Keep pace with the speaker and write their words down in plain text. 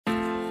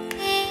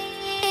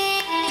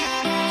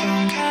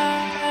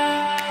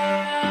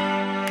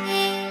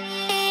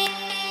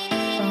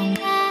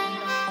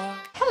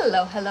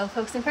Hello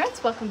folks and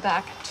friends, welcome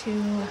back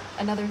to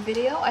another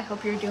video. I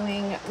hope you're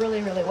doing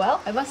really well.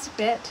 I must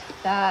admit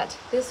that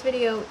this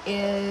video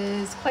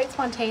is quite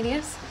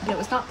spontaneous and it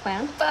was not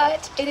planned,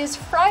 but it is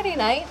Friday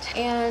night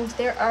and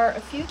there are a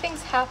few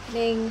things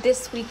happening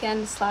this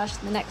weekend slash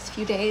the next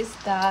few days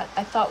that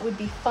I thought would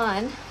be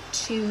fun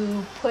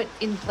to put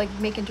in,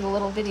 make into a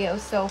little video.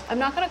 So I'm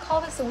not going to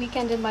call this a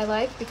weekend in my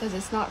life because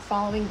it's not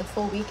following the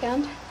full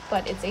weekend,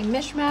 but it's a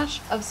mishmash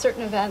of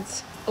certain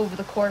events over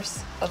the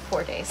course of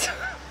 4 days.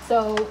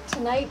 So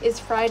tonight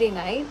is Friday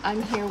night.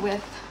 I'm here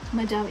with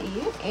Madame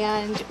Eve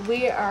and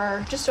we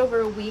are just over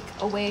a week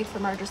away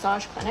from our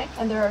dressage clinic,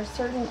 and there are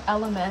certain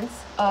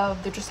elements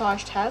of the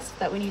dressage test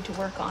that we need to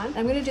work on.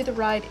 I'm going to do the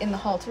ride in the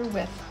halter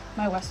with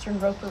my Western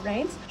roper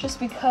reins, just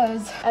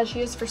because as she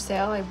is for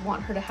sale, I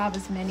want her to have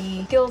as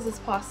many skills as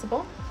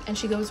possible, and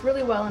she goes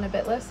really well in a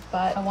bitless,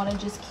 but I want to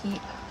just keep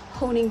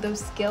honing those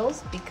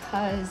skills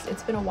because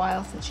it's been a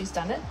while since she's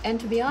done it, and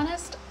to be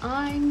honest,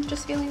 I'm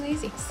just feeling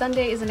lazy.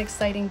 Sunday is an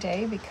exciting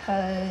day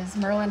because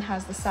Merlin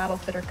has the saddle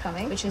fitter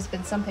coming, which has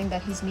been something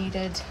that he's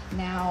needed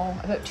now.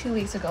 About 2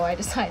 weeks ago I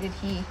decided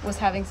he was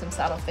having some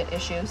saddle fit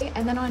issues,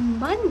 and then on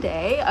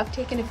Monday I've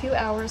taken a few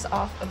hours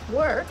off of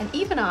work and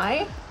Eve and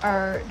I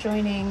are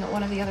joining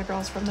one of the other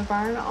girls from the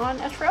barn on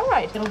a trail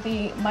ride. It'll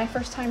be my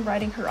first time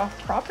riding her off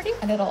property,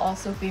 and it'll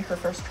also be her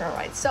first trail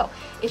ride, so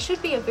it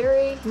should be a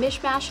very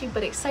mishmashy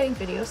but exciting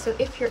video. So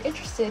if you're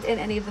interested in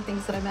any of the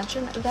things that I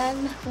mentioned,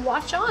 then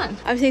watch on.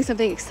 I'm seeing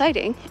something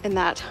exciting in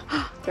that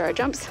there are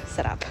jumps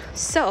set up.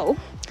 So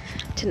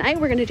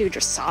tonight we're gonna do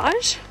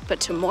dressage, but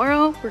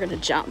tomorrow we're gonna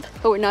jump.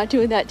 But we're not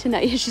doing that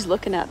tonight. She's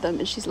looking at them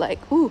and she's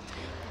like, ooh,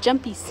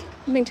 jumpies.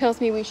 Something tells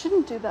me we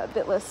shouldn't do that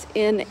bitless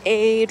in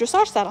a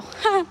dressage saddle.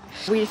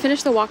 We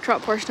finished the walk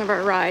trot portion of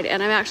our ride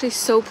and I'm actually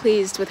so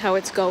pleased with how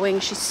it's going.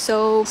 She's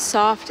so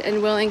soft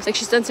and willing. Like,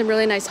 she's done some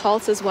really nice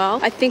halts as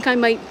well. I think I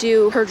might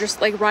do her just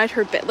ride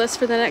her bitless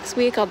for the next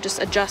week. I'll just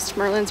adjust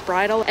Merlin's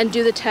bridle and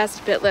do the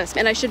test bitless.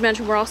 And I should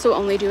mention we're also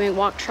only doing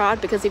walk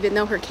trot because even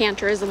though her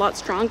canter is a lot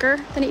stronger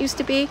than it used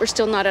to be, we're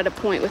still not at a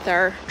point with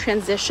our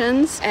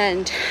transitions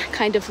and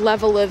kind of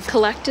level of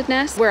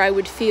collectedness where I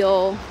would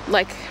feel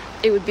like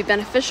it would be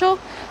beneficial.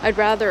 I'd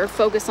rather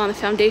focus on the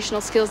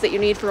foundational skills that you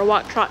need for a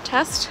walk trot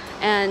test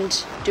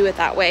and do it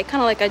that way,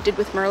 kind of like I did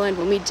with Merlin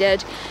when we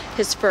did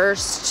his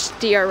first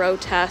DRO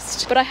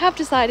test. But I have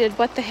decided,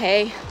 what the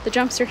hey, the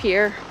jumps are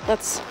here,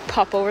 let's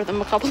pop over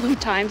them a couple of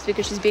times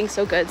because she's being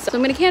so good. So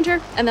I'm gonna canter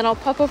and then I'll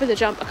pop over the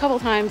jump a couple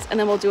times and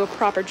then we'll do a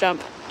proper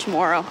jump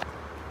tomorrow.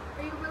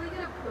 Are you really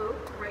gonna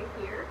poke right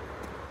here?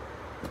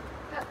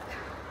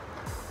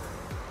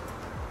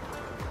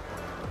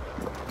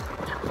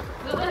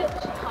 Good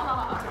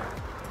job.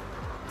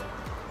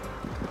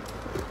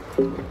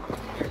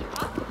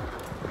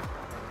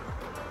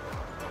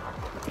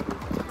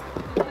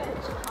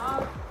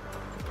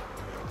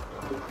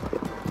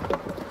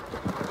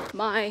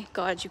 My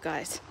God, you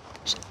guys,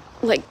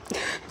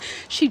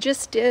 she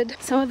just did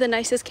some of the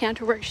nicest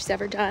canter work she's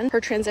ever done.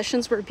 Her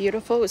transitions were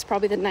beautiful. It was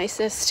probably the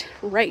nicest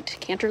right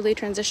canterly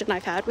transition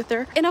I've had with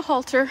her in a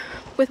halter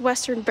with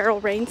Western barrel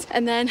reins.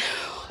 And then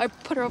I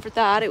put her over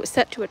that. It was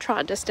set to a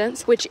trot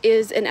distance, which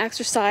is an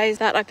exercise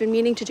that I've been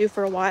meaning to do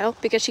for a while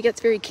because she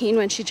gets very keen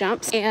when she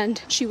jumps,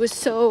 and she was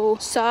so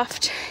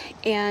soft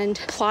and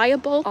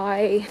pliable.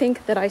 I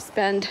think that I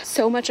spend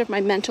so much of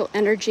my mental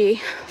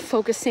energy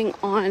focusing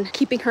on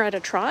keeping her at a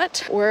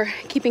trot or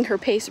keeping her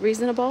pace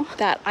reasonable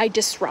that I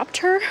disrupt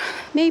her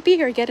maybe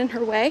or get in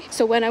her way.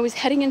 So when I was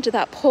heading into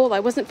that pole,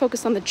 I wasn't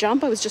focused on the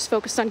jump. I was just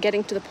focused on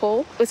getting to the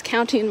pole. I was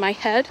counting in my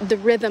head the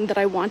rhythm that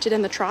I wanted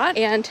in the trot,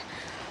 and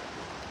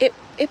it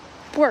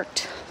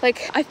worked.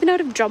 I've been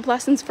out of jump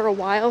lessons for a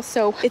while,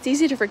 so it's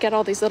easy to forget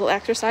all these little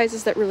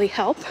exercises that really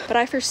help. But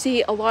I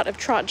foresee a lot of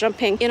trot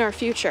jumping in our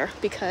future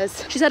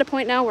because she's at a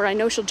point now where I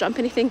know she'll jump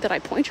anything that I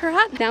point her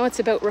at. Now it's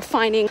about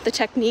refining the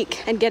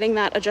technique and getting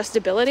that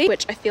adjustability,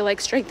 which I feel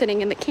like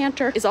strengthening in the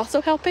canter is also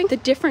helping. The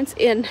difference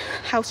in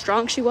how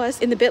strong she was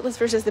in the bitless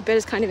versus the bit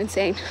is kind of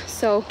insane.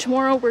 So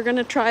tomorrow we're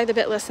gonna try the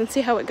bitless and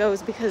see how it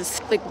goes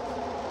because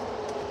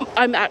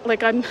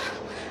I'm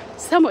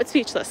somewhat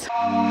speechless.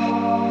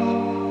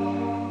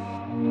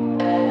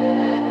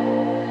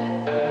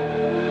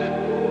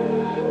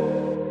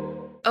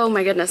 Oh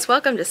my goodness,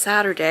 welcome to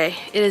Saturday.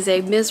 It is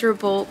a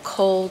miserable,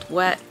 cold,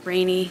 wet,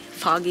 rainy,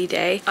 foggy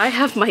day. I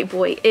have my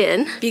boy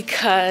in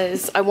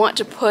because I want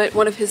to put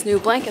one of his new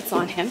blankets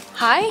on him.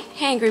 Hi,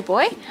 hangry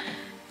boy.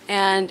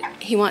 And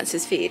he wants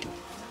his feed.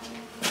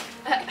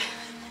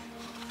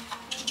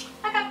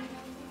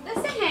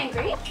 Listen,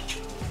 hangry.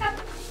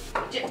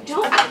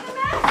 Don't make a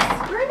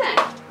mess. Merlin.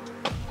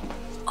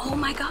 Oh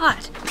my God.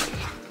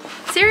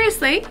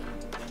 Seriously?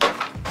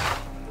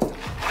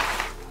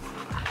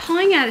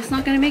 Pulling at it's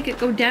not going to make it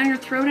go down your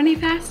throat any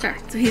faster.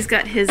 So he's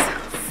got his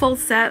full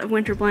set of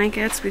winter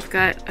blankets. We've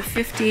got a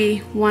 50,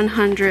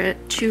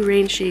 100, 2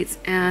 rain sheets,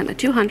 and a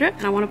 200.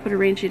 And I want to put a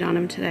rain sheet on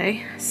him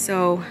today,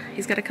 so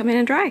he's got to come in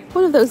and dry.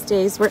 One of those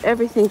days where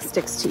everything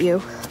sticks to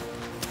you.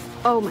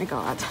 Oh my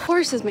God.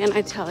 Horses, man,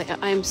 I tell you,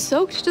 I'm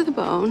soaked to the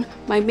bone.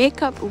 My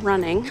makeup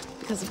running,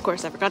 because of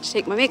course I forgot to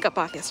take my makeup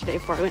off yesterday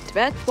before I went to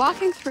bed.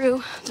 Walking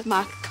through the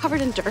muck,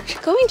 covered in dirt.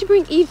 Going to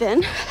bring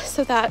Even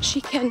so that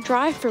she can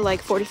drive for like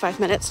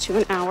 45 minutes to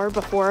an hour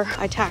before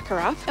I tack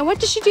her up. And what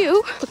does she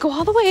do? But go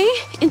all the way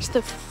into the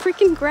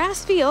freaking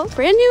grass field.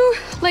 Brand new,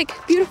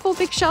 like beautiful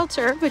big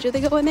shelter. But do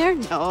they go in there?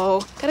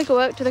 No. Gotta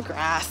go out to the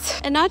grass.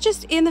 And not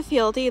just in the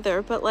field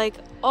either, but like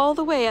all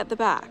the way at the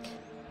back.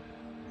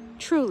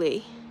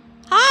 Truly.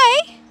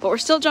 Hi! But we're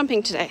still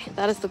jumping today.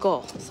 That is the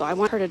goal. So I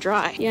want her to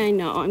dry. Yeah, I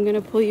know. I'm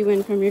gonna pull you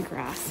in from your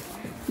grass.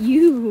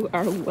 You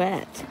are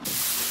wet.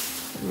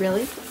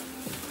 Really?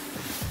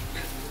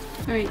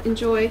 All right,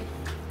 enjoy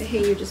the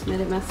hay you just made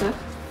it mess up.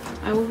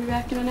 I will be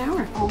back in an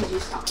hour. Oh, would you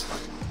stop?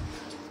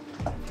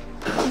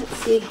 Let's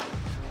see.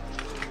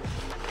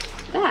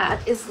 That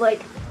is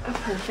like a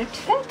perfect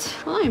fit.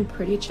 Well, I'm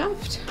pretty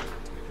chuffed.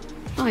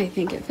 I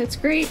think it fits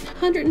great.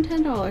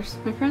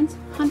 $110, my friends.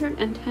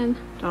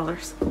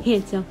 $110.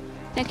 Handsome.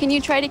 Now, can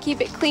you try to keep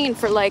it clean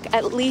for like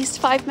at least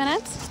 5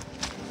 minutes?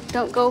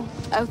 Don't go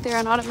out there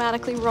and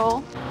automatically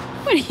roll.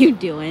 What are you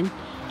doing?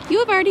 You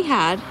have already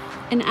had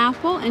an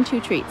apple and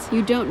 2 treats.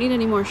 You don't need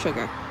any more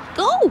sugar.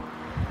 Go!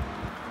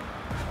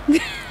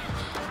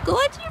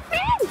 Go out to your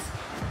friends.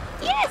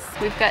 Yes!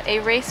 We've got a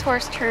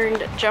racehorse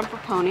turned jumper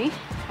pony.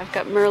 I've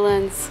got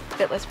Merlin's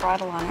bitless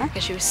bridle on her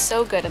because she was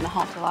so good in the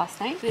halter last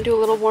night. I'm gonna do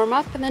a little warm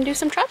up and then do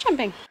some trot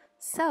jumping.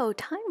 So,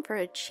 time for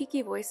a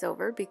cheeky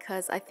voiceover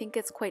because I think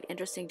it's quite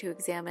interesting to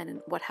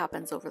examine what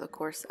happens over the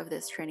course of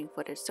this training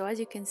footage. So as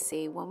you can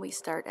see, when we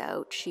start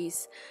out,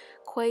 she's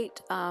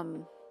quite, I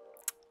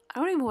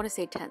don't even want to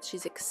say tense.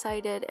 She's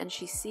excited and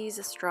she sees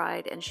a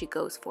stride and she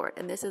goes for it.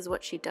 And this is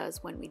what she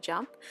does when we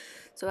jump.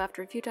 So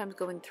after a few times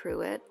going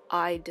through it,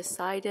 I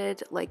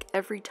decided like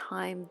every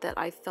time that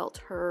I felt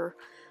her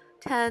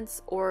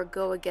tense or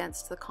go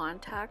against the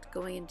contact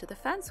going into the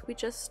fence, we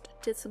just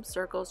did some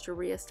circles to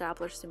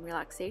reestablish some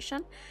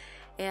relaxation.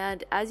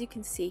 And as you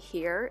can see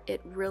here, it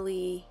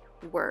really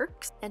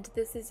works. And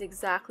this is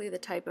exactly the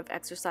type of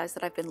exercise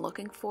that I've been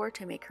looking for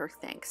to make her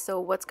think. So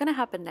what's going to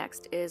happen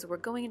next is we're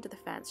going into the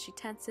fence. She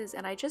tenses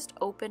and I just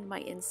open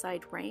my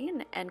inside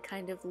rein and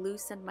kind of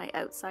loosen my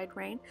outside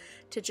rein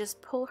to just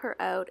pull her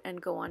out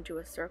and go onto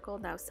a circle.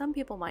 Now, some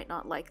people might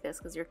not like this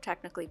because you're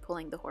technically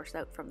pulling the horse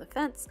out from the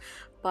fence,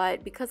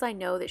 but because I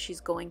know that she's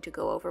going to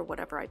go over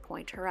whatever I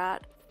point her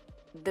at,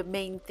 the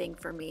main thing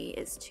for me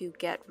is to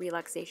get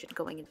relaxation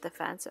going into the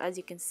fence. So as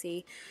you can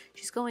see,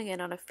 she's going in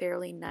on a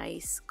fairly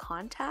nice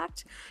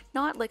contact,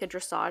 not like a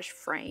dressage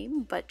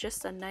frame, but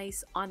just a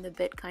nice on the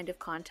bit kind of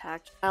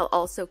contact, while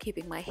also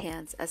keeping my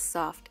hands as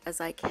soft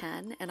as I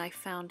can. And I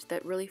found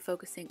that really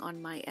focusing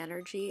on my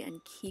energy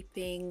and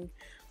keeping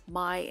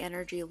my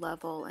energy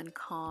level and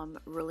calm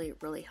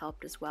really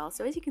helped as well.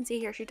 So as you can see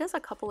here, she does a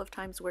couple of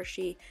times where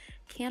she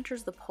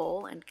canters the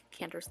pole and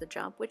canters the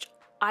jump, which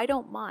I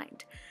don't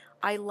mind.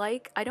 I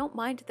don't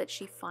mind that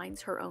she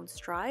finds her own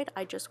stride.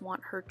 I just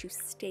want her to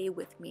stay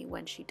with me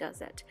when she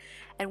does it.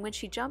 And when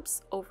she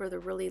jumps over the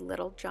really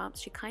little jumps,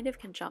 she kind of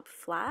can jump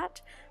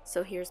flat.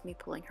 So here's me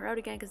pulling her out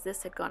again because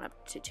this had gone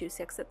up to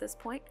 2.6 at this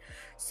point.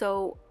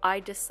 So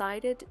I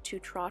decided to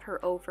trot her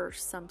over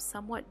some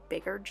somewhat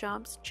bigger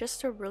jumps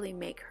just to really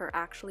make her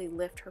actually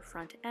lift her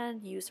front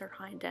end, use her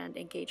hind end,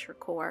 engage her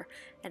core,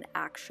 and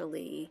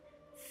actually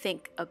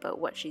think about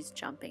what she's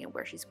jumping and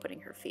where she's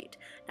putting her feet.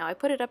 Now I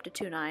put it up to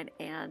 2.9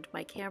 and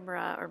my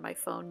camera or my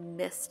phone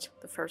missed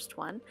the first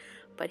one,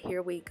 but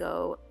here we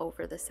go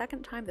over the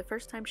second time. The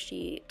first time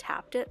she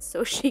tapped it,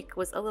 so she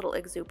was a little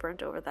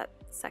exuberant over that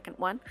second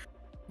one.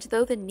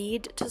 Though the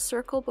need to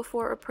circle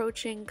before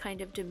approaching kind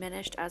of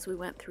diminished as we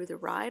went through the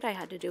ride, I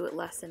had to do it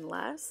less and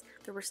less.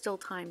 There were still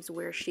times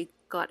where she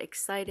got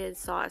excited,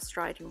 saw a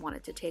stride, and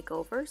wanted to take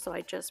over, so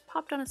I just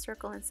popped on a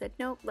circle and said,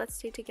 nope, let's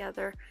stay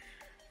together.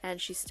 And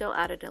she still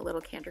added a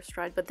little canter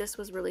stride, but this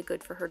was really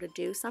good for her to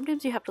do.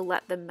 Sometimes you have to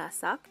let them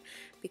mess up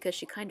because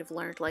she kind of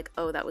learned like,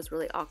 oh, that was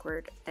really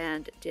awkward,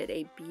 and did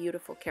a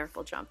beautiful,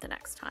 careful jump the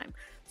next time.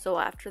 So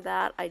after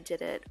that, I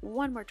did it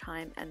one more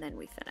time and then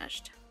we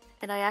finished.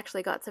 And I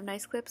actually got some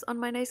nice clips on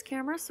my nice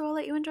camera, so I'll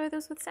let you enjoy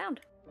those with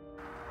sound.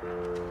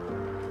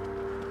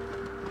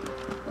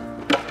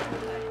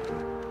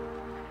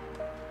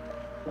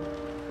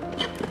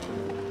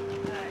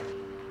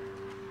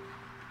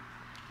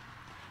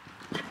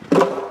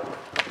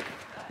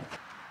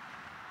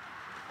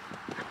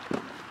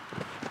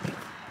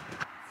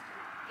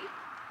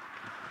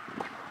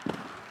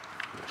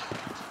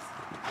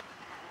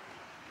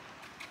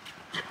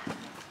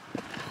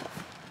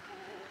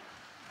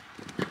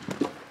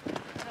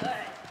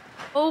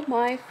 Oh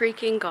my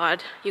freaking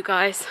God, you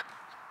guys.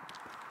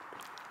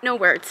 No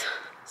words.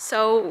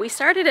 So we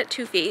started at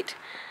 2 feet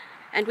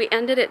and we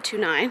ended at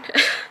 2.9.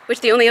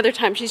 which the only other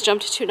time she's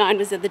jumped 2.9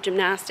 was in the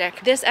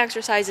gymnastic. This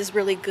exercise is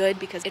really good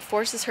because it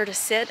forces her to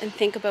sit and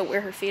think about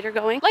where her feet are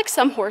going. Like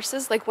some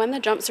horses, like when the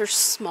jumps are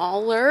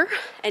smaller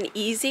and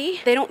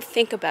easy, they don't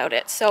think about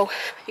it. So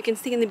you can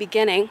see in the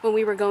beginning when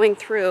we were going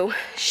through,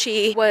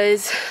 she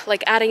was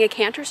like adding a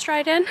canter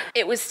stride in.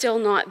 It was still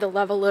not the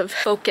level of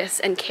focus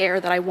and care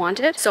that I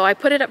wanted. So I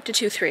put it up to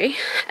 2.3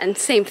 and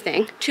same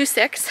thing,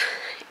 2.6.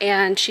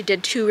 And she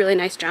did 2 really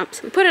nice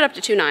jumps. We put it up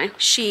to 2.9.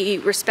 She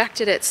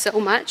respected it so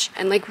much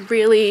and like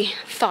really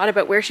thought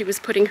about where she was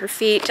putting her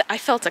feet. I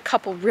felt a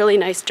couple really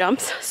nice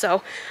jumps,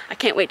 so I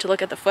can't wait to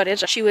look at the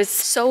footage. She was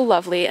so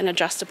lovely and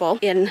adjustable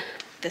in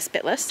this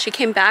bit list. She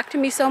came back to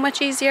me so much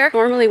easier.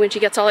 Normally when she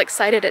gets all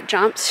excited at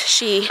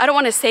jumps, I don't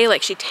want to say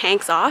like she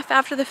tanks off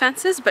after the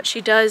fences, but she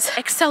does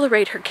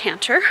accelerate her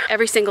canter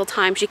every single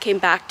time she came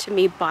back to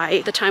me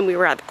by the time we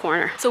were at the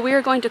corner. So we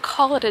are going to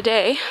call it a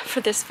day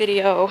for this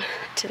video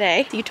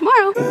today. See you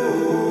tomorrow.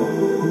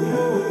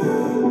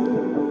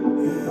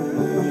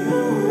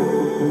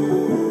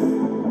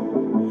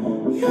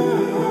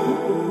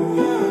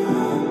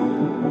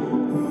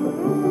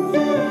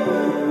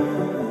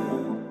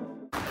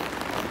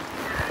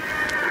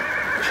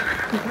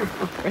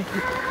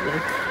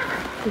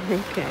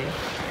 Okay.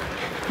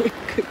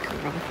 Good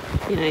girl.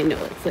 Yeah, I know,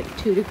 it's like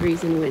 2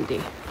 degrees and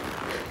windy.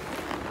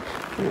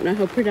 I don't know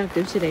how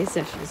productive today's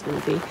session is going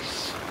to be.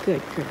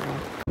 Good girl.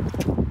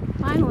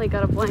 Finally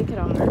got a blanket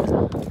on her.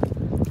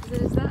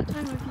 It is that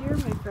time of year,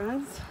 my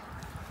friends.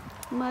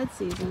 Mud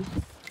season.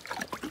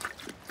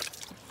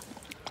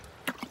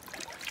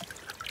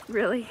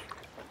 Really?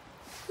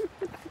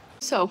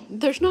 So,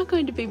 there's not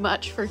going to be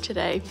much for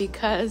today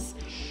because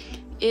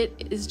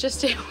it is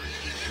just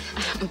I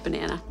have a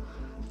banana.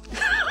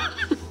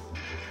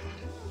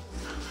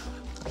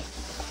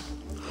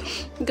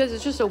 Because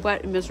it's just a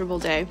wet and miserable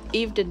day.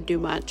 Eve didn't do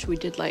much. We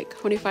did like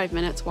 25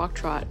 minutes walk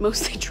trot,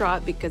 mostly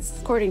trot because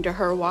according to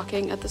her,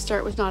 walking at the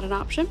start was not an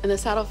option. And the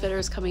saddle fitter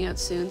is coming out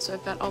soon, so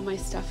I've got all my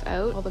stuff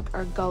out, all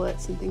our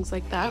gullets and things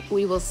like that.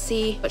 We will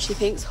see what she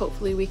thinks.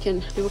 Hopefully we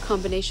can do a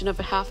combination of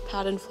a half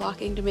pad and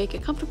flocking to make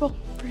it comfortable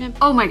for him.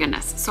 Oh my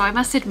goodness. So I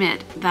must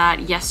admit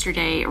that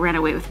yesterday ran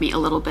away with me a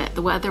little bit.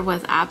 The weather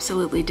was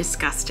absolutely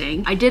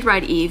disgusting. I did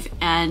ride Eve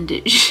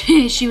and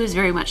she was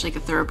very much like a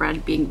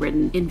thoroughbred being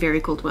ridden in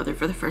very cold weather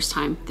for the first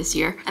time this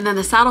year. And then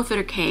the saddle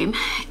fitter came,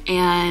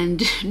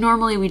 and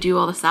normally we do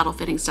all the saddle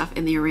fitting stuff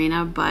in the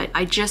arena, but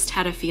I just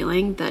had a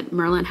feeling that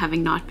Merlin,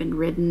 having not been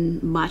ridden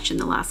much in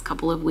the last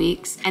couple of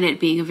weeks and it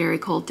being a very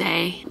cold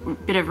day, a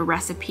bit of a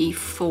recipe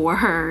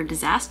for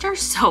disaster.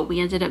 So we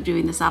ended up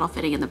doing the saddle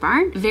fitting in the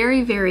barn.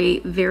 Very, very,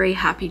 very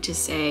happy to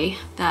say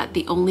that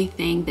the only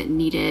thing that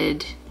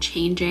needed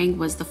changing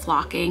was the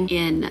flocking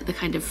in the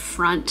kind of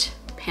front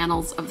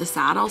panels of the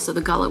saddle. So the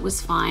gullet was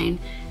fine,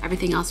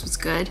 everything else was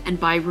good. And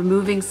by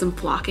removing some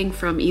flocking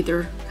from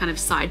either kind of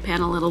side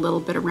panel and a little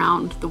bit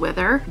around the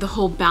wither, the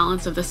whole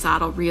balance of the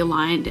saddle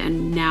realigned,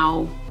 and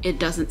now it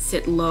doesn't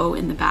sit low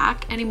in the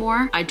back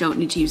anymore. I don't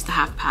need to use the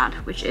half pad,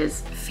 which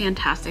is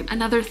fantastic.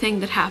 Another thing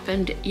that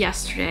happened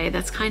yesterday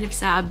that's kind of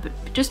sad,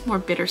 but just more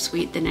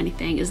bittersweet than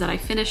anything, is that I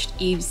finished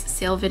Eve's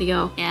sale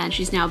video and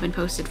she's now been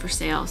posted for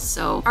sale.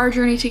 So our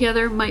journey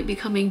together might be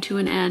coming to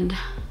an end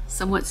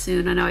somewhat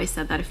soon. I know I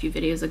said that a few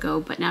videos ago,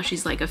 but now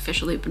she's like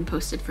officially been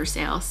posted for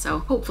sale. So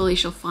hopefully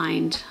she'll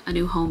find a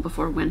new home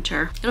before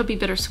winter. It'll be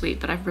bittersweet,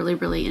 but I've really,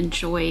 really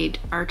enjoyed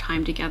our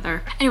time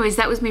together. Anyways,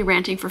 that was me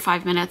ranting for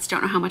 5 minutes.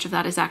 Don't know how much of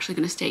that is actually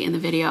going to stay in the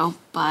video,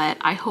 but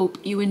I hope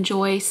you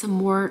enjoy some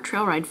more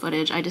trail ride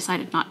footage. I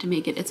decided not to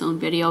make it its own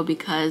video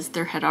because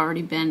there had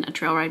already been a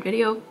trail ride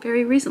video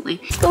very recently.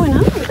 What's going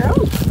on,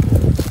 girl?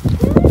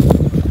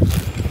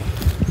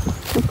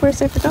 Of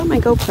course, I forgot my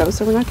GoPro,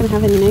 so we're not going to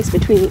have any nice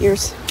between the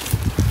ears,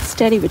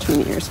 steady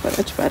between the ears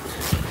footage, but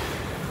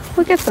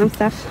we'll get some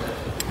stuff.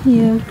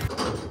 Yeah.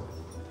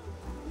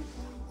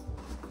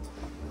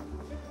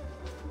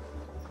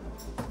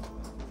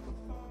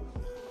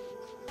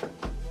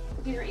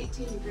 Here,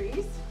 18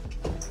 degrees.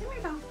 Here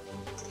we go.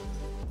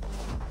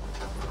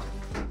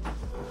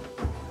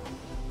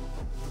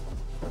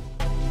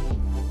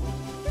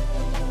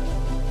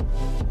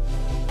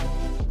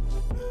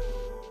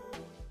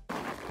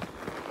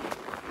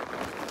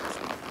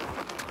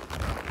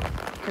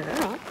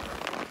 Girl.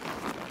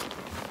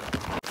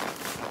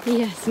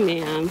 Yes,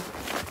 ma'am.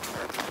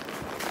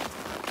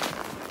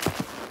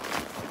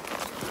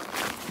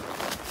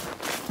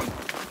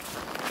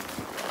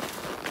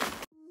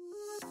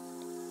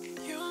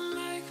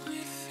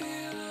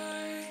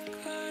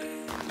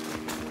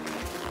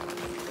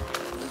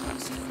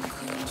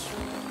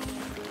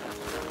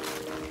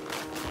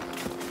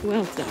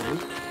 Well done.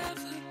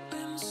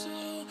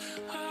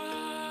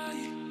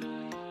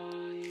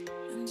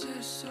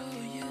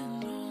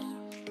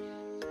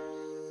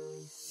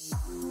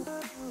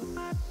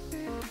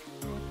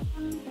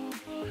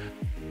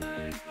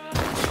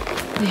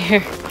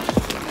 There.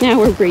 Now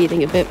we're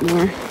breathing a bit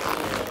more.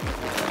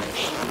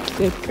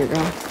 Good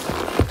girl.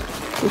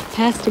 We've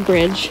passed a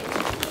bridge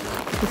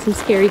with some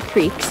scary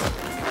creeks,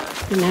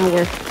 and now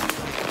we're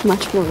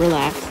much more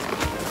relaxed.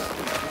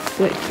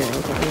 Good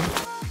girl, darling.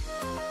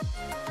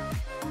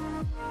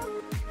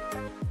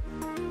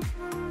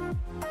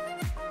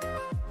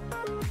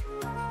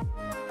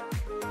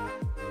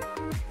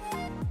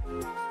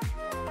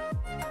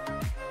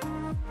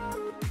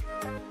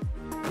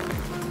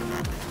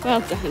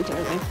 Well done,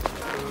 darling.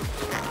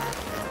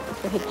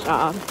 Good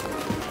job.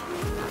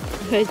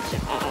 Good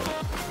job.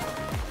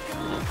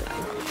 Well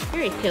done.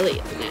 Very hilly,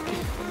 isn't it?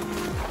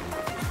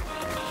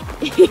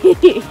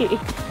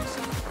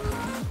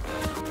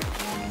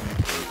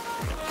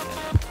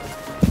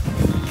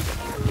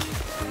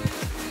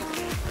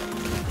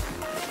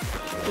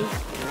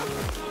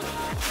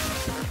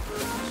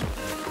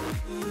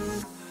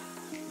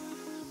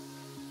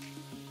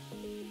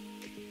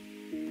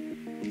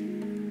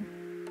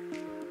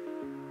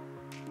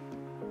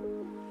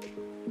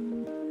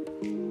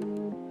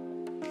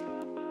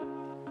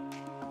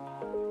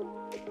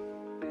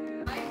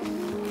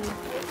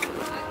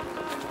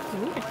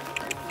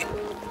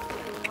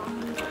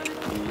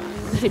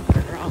 Good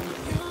girl.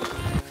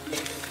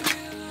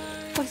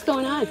 What's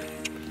going on?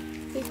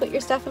 Did you put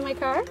your stuff in my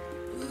car?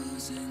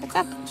 What's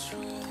up?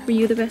 Were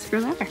you the best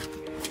girl ever?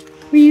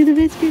 Were you the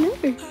best girl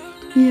ever?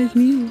 Yes,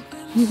 me.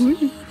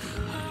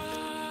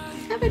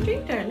 Have a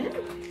drink, darling.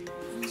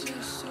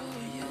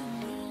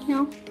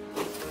 No.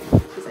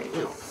 She's like,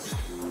 no.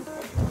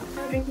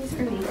 Have a drink, these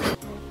for me.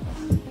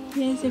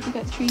 Yes, if you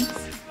got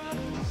treats.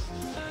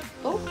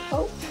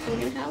 Oh, we're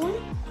gonna have one?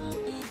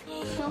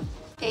 No.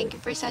 Thank you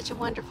for such a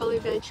wonderful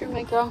adventure,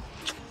 my girl.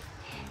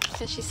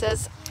 And she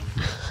says,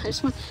 I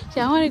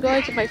want to go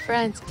out to my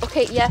friends.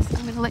 Okay, yes,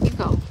 I'm gonna let you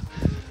go.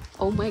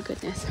 Oh my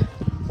goodness.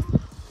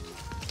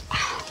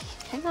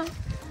 Hang on.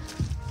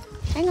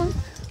 Hang on.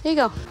 There you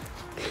go.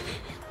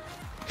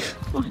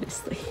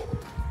 Honestly.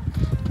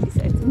 She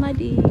said it's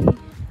muddy.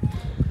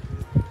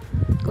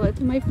 Go out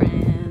to my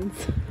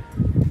friends.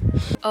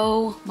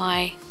 Oh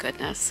my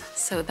goodness.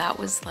 So that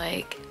was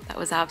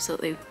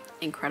absolutely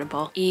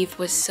incredible. Eve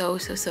was so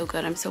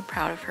good. I'm so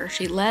proud of her.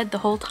 She led the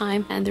whole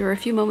time, and there were a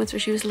few moments where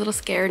she was a little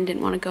scared and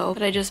didn't want to go,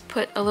 but I just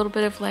put a little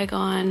bit of leg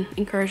on,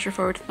 encouraged her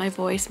forward with my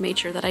voice, made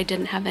sure that I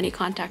didn't have any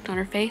contact on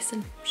her face,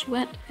 and she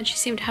went, and she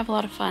seemed to have a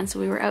lot of fun. So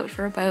we were out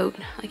for about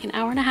like an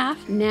hour and a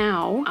half.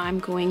 Now I'm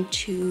going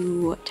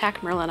to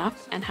tack Merlin up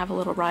and have a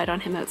little ride on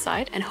him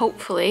outside, and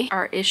hopefully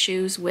our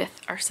issues with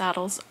our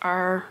saddles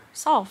are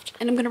solved.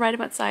 And I'm going to ride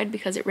him outside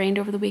because it rained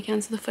over the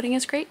weekend, so the footing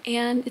is great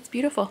and it's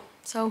beautiful.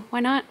 So why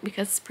not?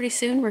 Because pretty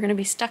soon we're going to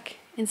be stuck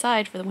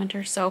inside for the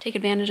winter, so take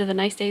advantage of the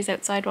nice days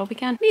outside while we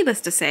can.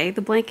 Needless to say,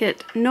 the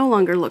blanket no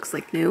longer looks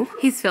like new.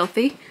 He's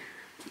filthy,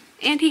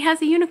 and he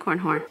has a unicorn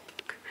horn.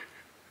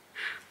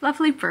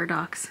 Lovely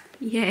burdocks.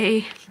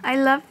 Yay. I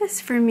love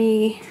this for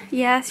me.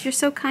 Yes, you're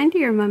so kind to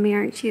your mummy,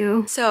 aren't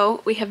you?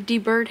 So we have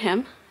deburred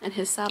him, and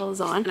his saddle is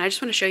on. And I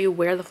just want to show you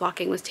where the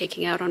flocking was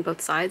taking out on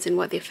both sides and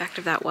what the effect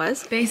of that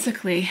was.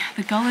 Basically,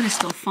 the gullet is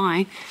still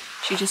fine.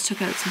 She just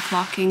took out some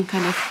flocking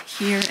kind of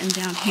here and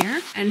down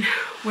here. And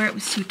where it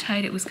was too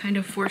tight, it was kind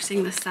of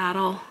forcing the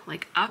saddle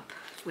like up,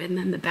 and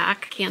then the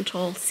back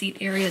cantle seat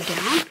area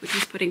down, which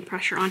was putting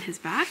pressure on his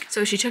back.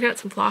 So she took out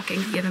some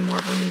flocking to give him more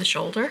room in the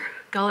shoulder.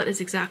 Gullet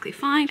is exactly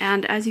fine.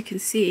 And as you can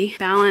see,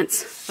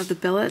 balance of the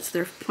billets,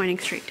 they're pointing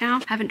straight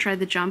down. Haven't tried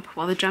the jump.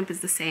 Well, the jump is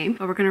the same,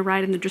 but we're gonna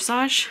ride in the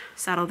dressage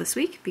saddle this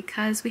week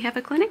because we have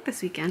a clinic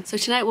this weekend. So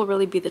tonight will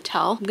really be the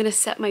tell. I'm gonna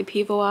set my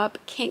pivot up.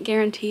 Can't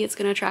guarantee it's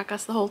gonna track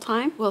us the whole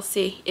time. We'll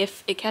see.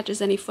 If it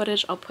catches any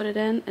footage, I'll put it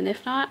in, and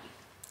if not,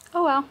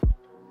 oh well.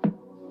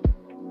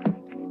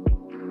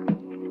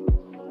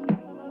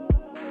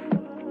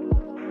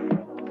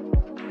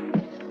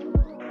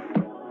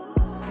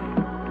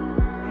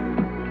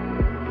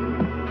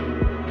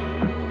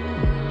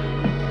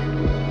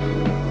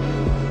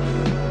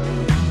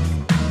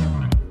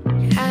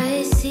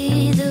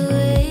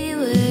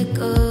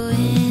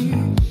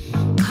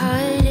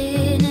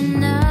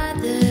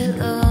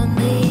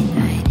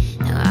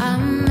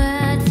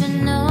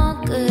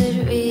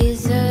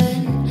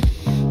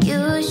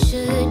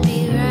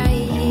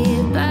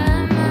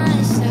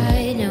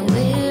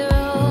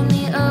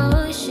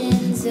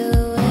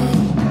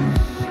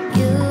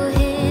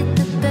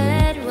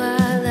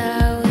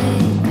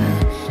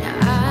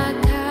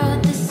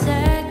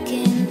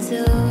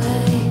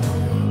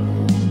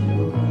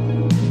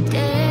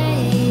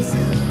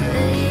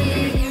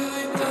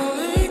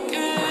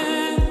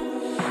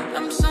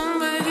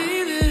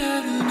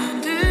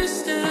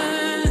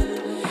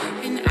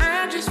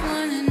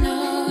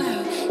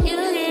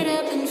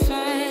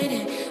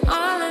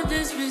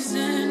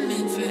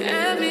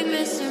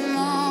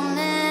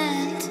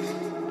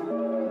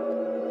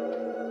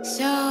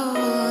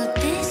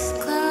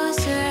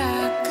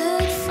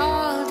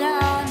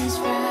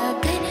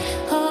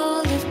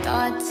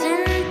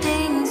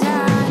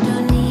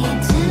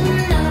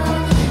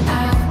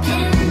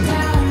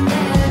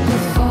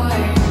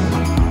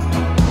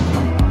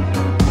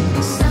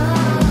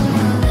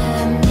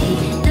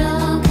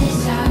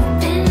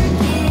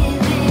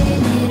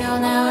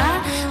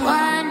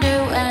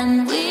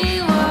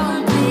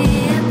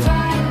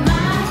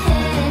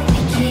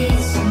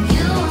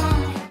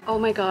 Oh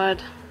my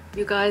god,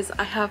 you guys,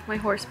 I have my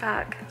horse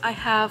back. I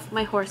have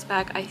my horse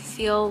back. I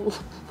feel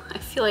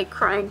like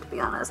crying, to be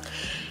honest,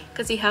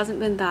 because he hasn't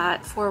been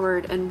that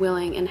forward and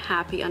willing and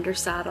happy under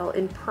saddle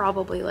in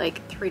probably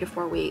like 3 to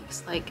 4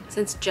 weeks, like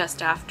since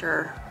just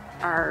after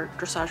our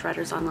Dressage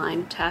Riders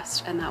Online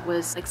test, and that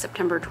was like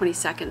September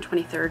 22nd,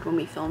 23rd when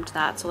we filmed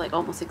that, so like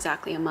almost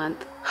exactly a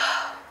month.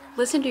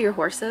 Listen to your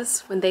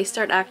horses. When they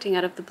start acting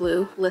out of the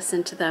blue,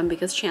 listen to them,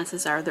 because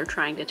chances are they're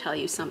trying to tell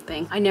you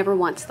something. I never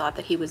once thought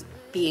that he was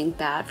being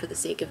bad for the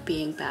sake of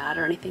being bad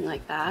or anything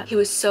like that. He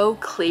was so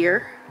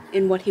clear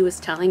in what he was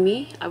telling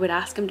me. I would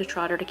ask him to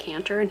trot or to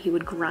canter and he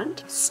would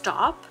grunt,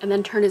 stop, and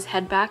then turn his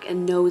head back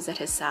and nose at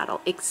his saddle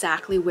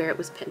exactly where it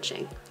was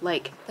pinching.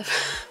 Like,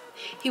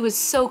 he was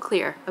so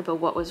clear about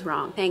what was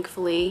wrong.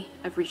 Thankfully,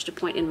 I've reached a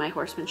point in my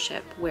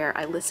horsemanship where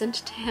I listened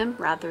to him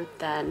rather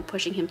than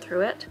pushing him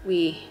through it.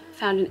 We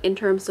found an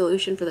interim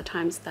solution for the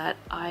times that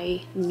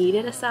I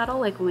needed a saddle,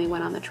 like when we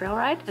went on the trail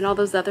ride, and all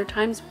those other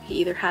times he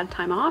either had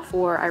time off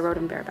or I rode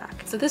him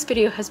bareback. So this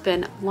video has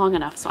been long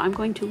enough, so I'm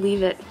going to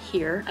leave it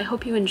here. I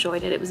hope you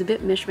enjoyed it. It was a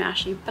bit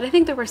mishmashy, but I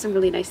think there were some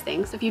really nice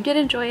things. So if you did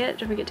enjoy it,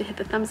 don't forget to hit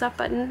the thumbs up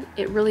button.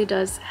 It really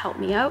does help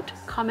me out.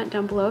 Comment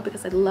down below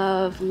because I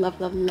love, love,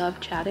 love, love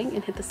chatting,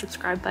 and hit the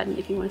subscribe button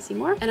if you want to see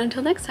more. And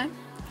until next time,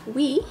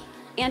 we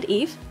and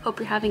Eve hope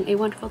you're having a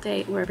wonderful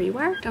day wherever you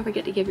are. Don't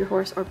forget to give your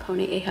horse or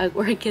pony a hug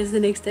or a kiss the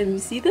next time you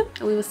see them,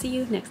 and we will see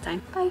you next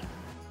time. Bye.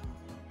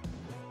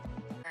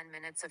 10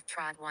 minutes of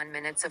trot, 1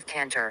 minute of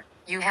canter.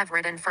 You have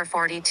ridden for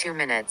 42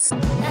 minutes.